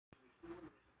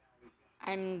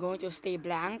I'm going to stay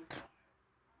blank.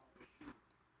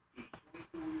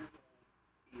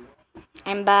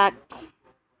 I'm back.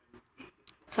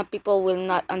 Some people will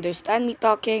not understand me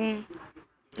talking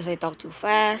because I talk too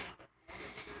fast.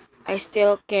 I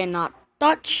still cannot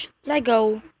touch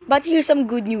Lego. But here's some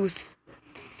good news.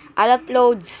 I'll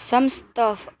upload some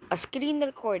stuff, a screen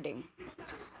recording.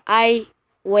 I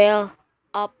will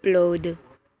upload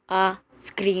a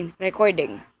screen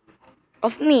recording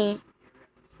of me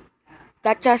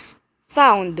that just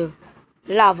found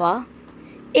lava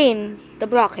in the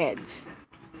blockheads.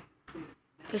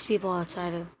 There's people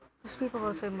outside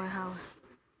my house,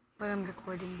 but I'm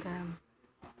recording them.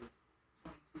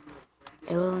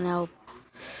 I will now.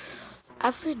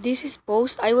 After this is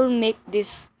posted, I will make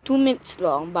this 2 minutes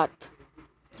long, but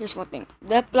here's one thing.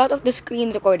 The plot of the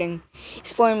screen recording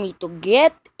is for me to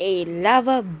get a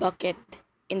lava bucket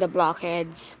in the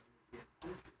blockheads.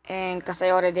 And because I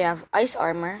already have ice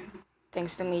armor,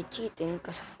 thanks to me cheating,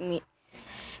 because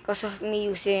of me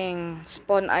using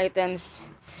spawn items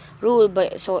rule,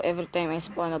 so every time I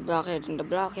spawn a blockhead in the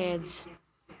blockheads,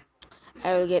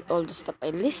 I will get all the stuff I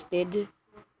listed.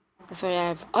 That's why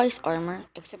I have ice armor,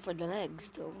 except for the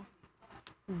legs though.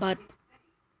 But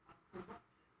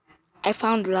I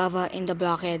found lava in the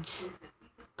blockheads.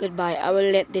 Goodbye. I will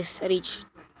let this reach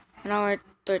 1 hour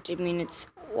 30 minutes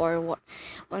or 1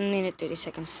 minute 30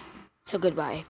 seconds. So goodbye.